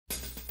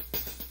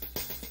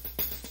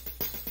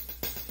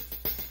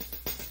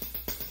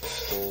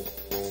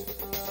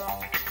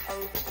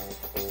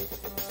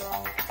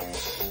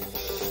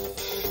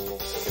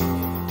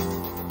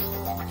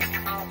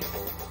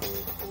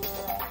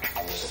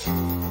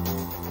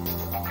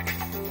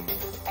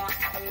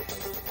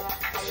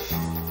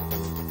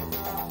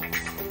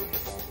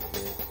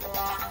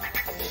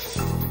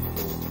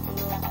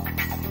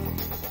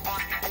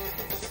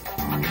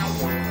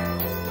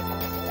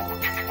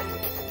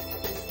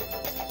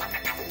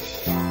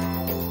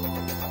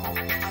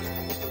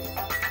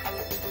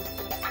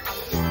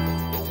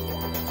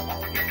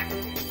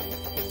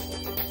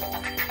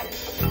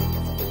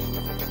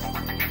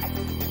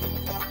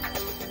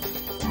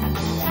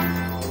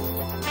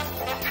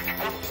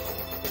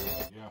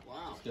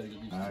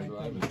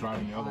I was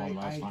driving the other one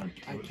last time.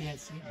 I can't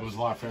see. It was a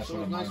lot faster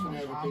than mine.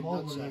 I'm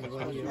over there,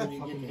 but you're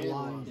fucking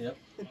blind. Yep.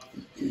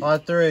 On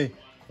three.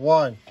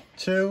 1,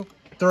 2,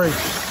 3.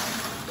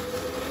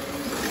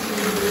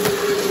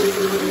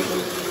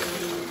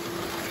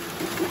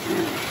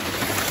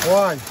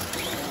 One.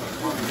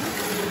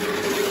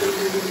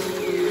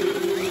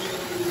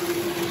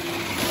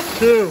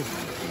 Two.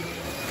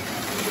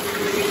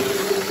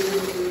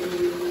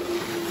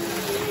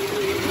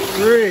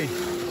 Three.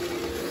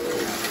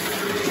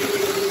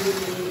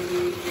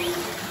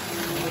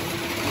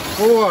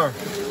 Four.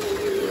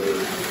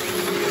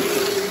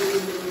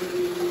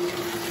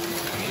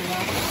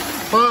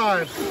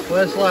 Five.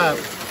 Last lap.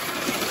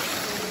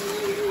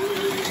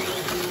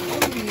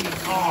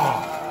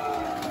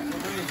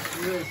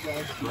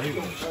 Great.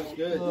 That's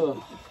good.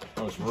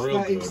 That was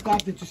real He good.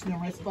 stopped it just in the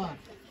right spot.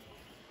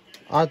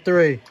 On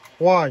three.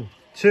 1,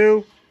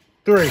 2,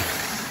 3.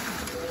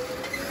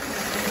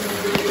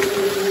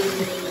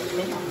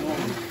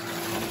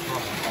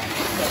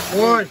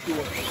 One.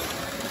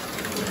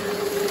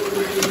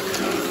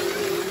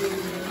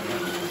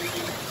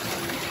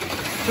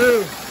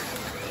 Two.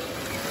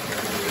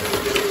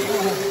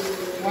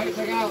 White,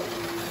 check out.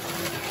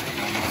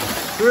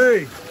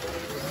 3.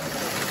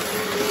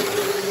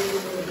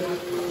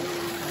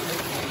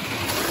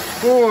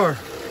 4.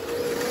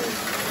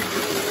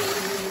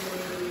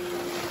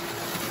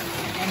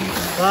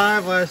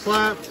 5. Last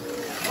lap.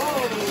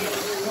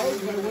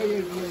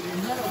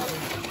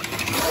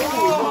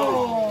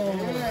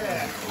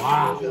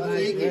 Wow.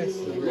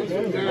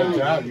 Good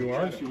job. You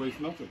are. You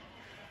waste nothing.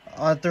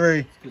 On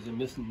three. Because they're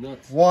missing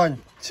nuts.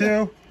 1,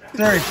 2,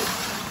 3.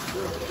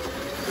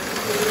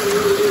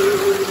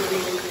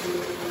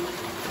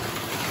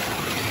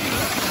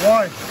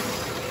 One.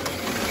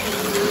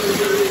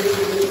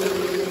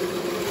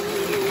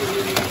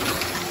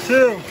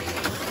 Two.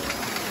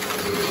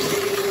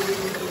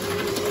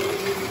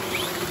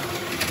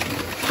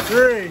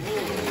 Three.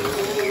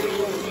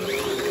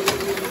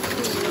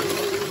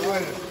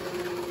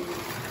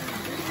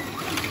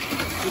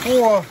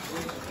 Four.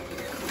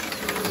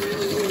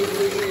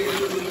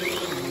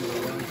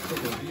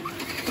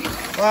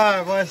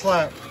 Five. Last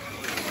lap.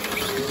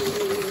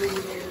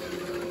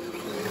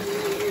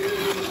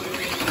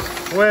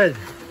 Win.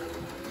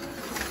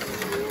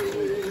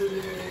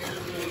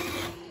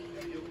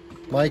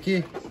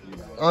 Mikey,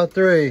 on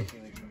three.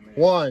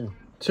 1,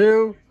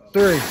 2,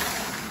 3.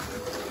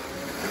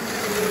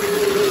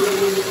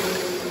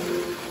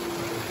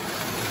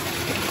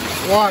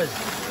 One.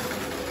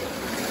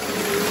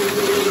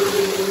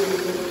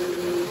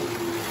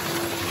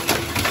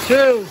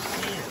 Two.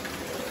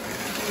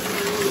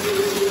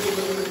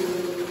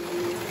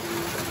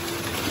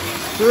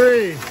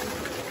 Three.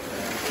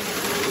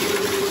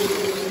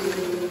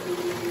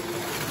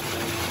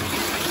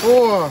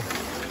 Four.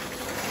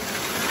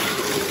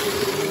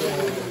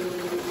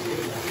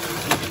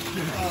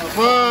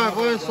 Five.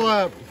 Last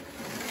lap.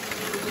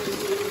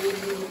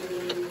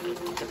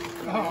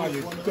 Oh,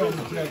 you dumb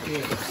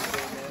jackass.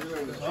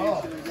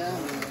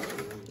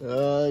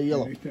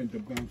 Yellow. They tend to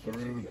bounce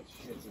around.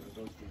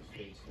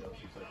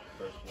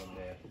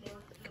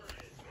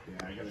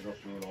 Yeah, I gotta go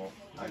through it all.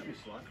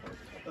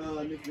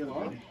 Nick, you got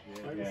one?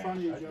 Right in front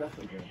of you,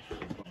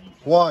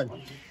 Jeff.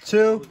 1,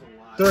 2,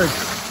 3.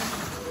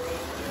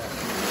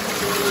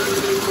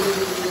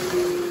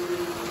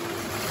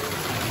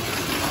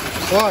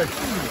 One.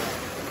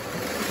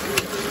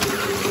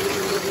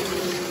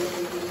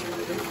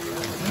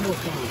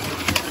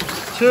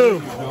 Two.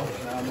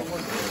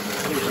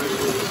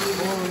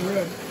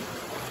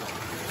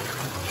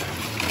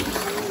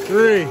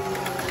 Three.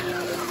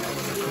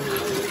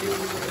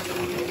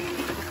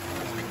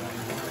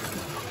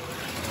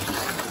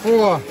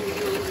 Four.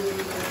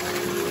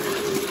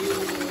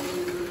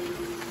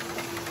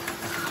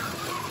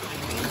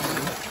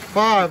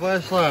 Five.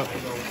 Last lap.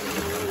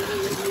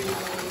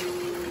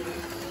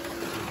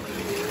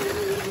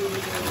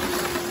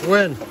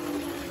 Win.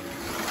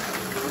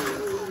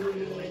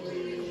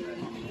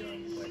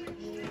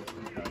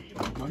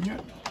 Not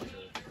yet.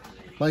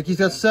 Mikey's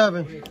got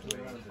 7.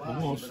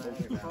 Almost.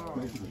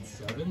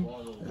 7?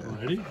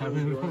 Already?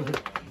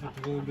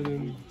 Haven't only been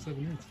in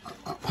 7 minutes.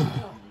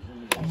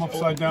 I'm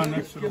upside down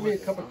next to the Give me a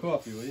cup of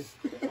coffee, will you?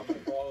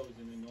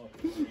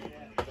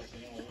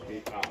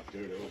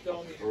 dude, it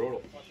was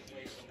brutal.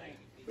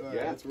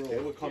 Yeah, they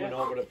were coming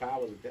over to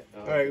power.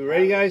 All right, you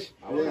ready, guys?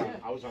 I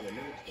was on the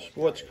minutes.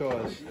 Sports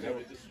cars.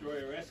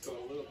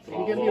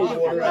 You give me a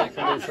water out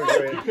from the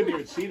refrigerator. You couldn't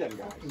even see them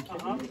guys. You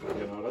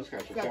know, those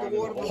guys were down in the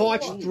hole.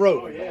 Parched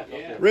throat.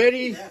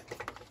 Ready?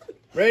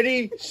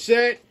 Ready,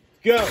 set,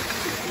 go.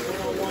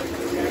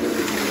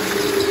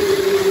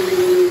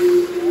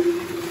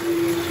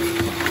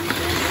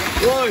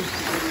 One.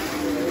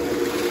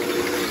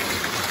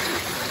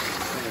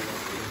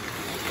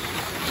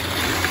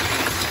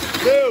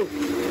 Two.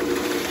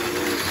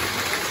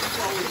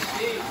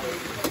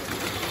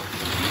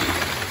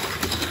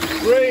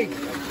 Three.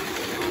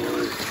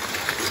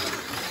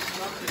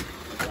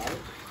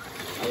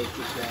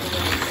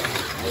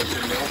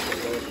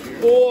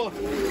 Four.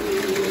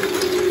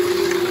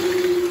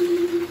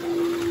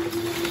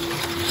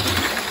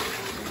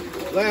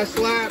 Last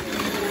lap.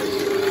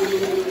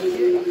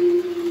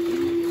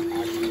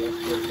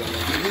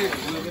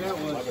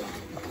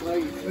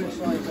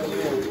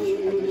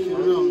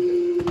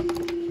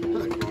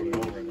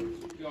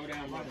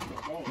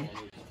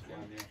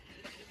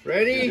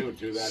 Ready,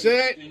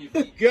 set,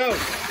 go.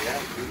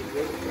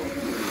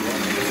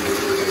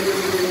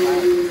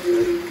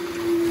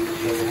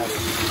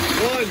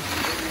 One.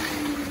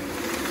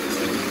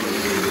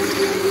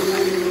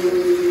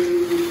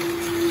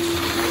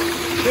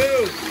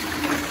 Two.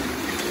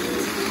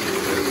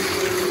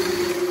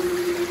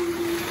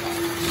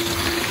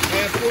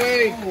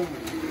 Halfway.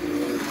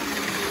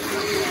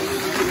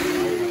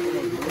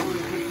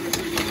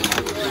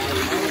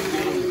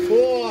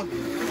 Four.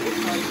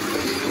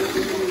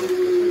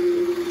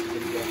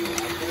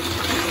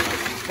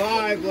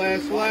 Five,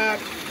 last lap.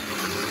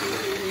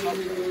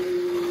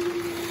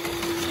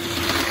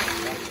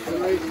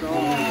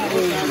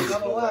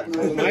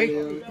 Mike,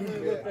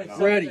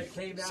 ready,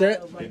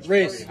 set,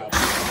 race.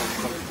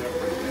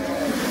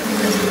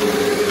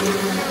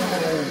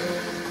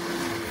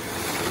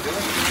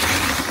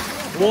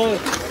 One.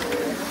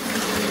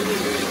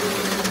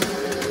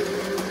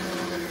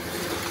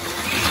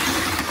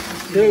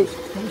 Two.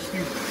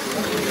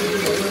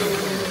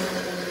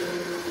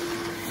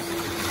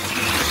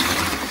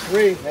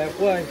 Three,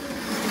 halfway.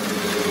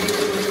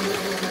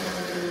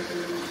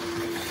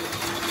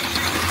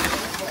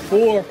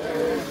 Four.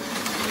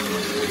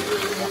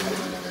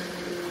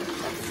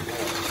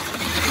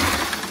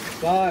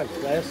 Five,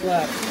 last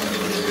lap.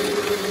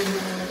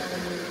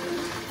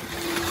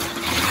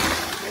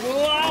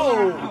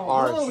 Whoa!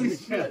 Ours.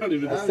 I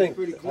think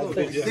You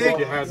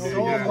had me,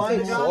 yeah.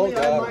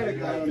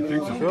 You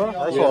think so?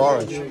 that's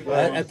orange.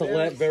 At the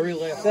very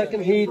last.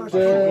 Second heat.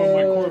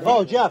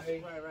 Oh, Jeff.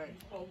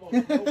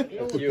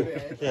 That's you.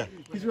 Yeah.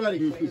 He's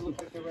ready.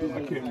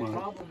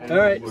 All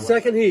right,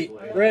 second heat.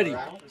 Ready,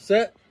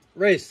 set,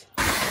 race.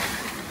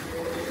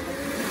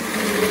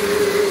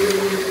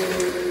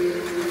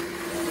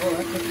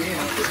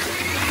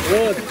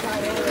 One.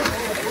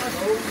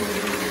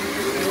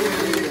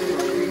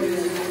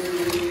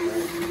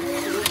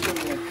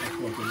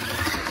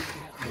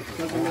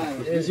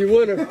 There's your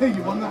winner.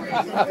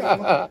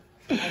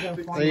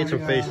 I need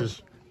some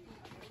faces.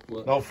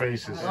 No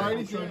faces. All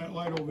right, turn that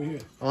light over here.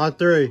 On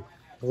three.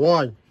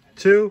 1,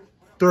 2,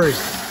 3.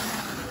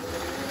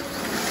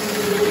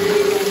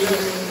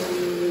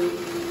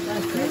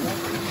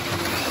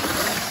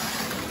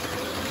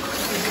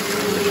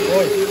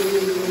 One.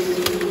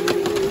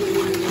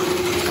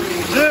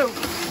 2.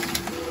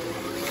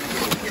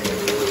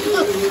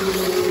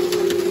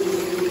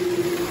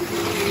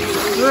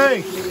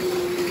 3.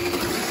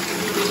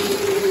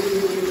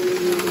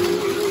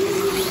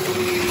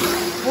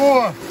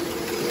 4.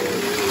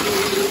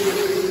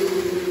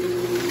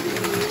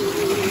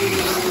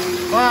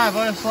 5,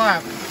 last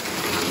lap.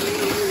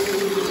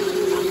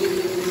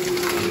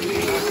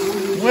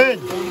 Win.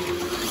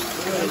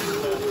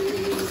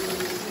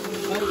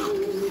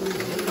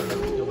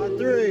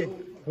 3.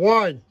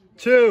 1,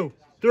 2,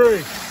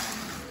 3.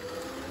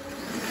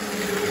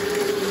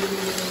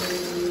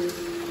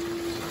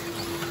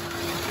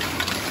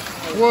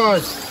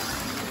 One.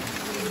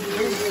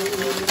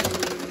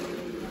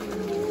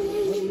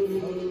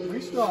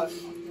 Restart.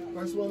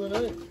 First one of the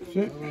night.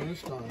 Okay.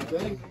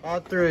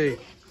 On 3.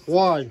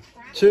 1,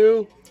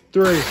 2,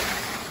 3.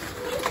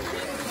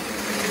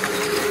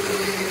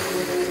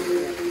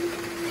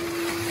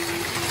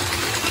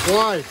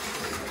 One.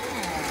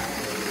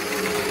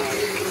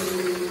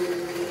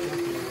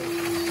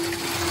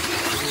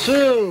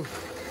 2.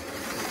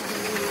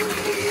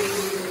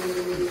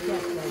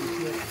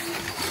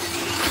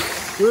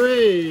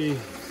 3.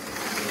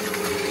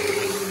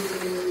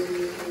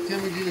 Can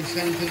we do the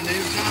same to the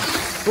neighbor's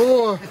house?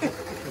 4.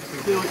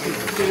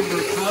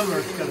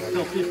 Gotta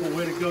tell people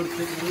where to go to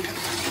take a look.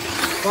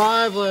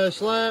 5,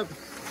 last lap.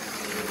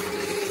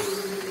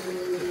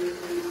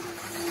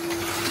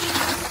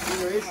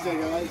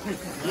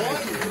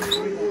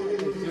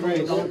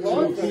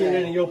 Don't see in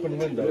any open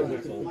window.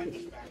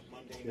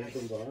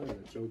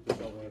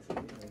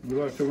 You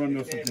like to run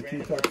this with the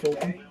T-Tox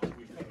open?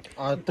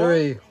 On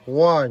 3.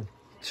 1,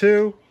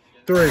 2,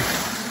 3.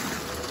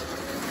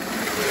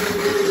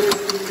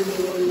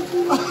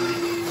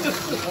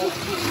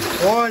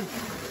 1.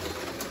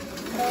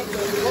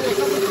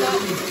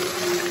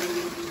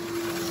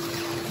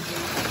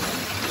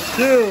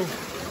 2.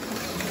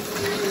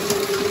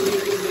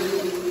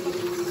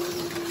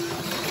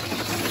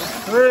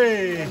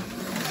 3.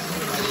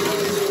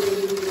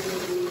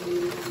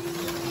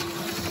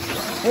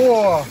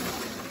 4.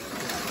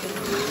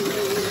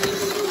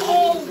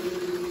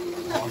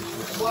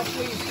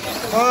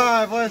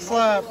 5. Let's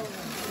slap.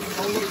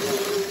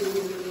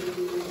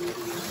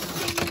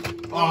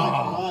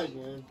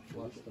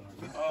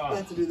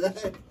 Had to do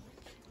that.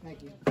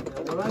 Thank you.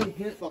 When I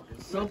hit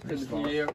something here.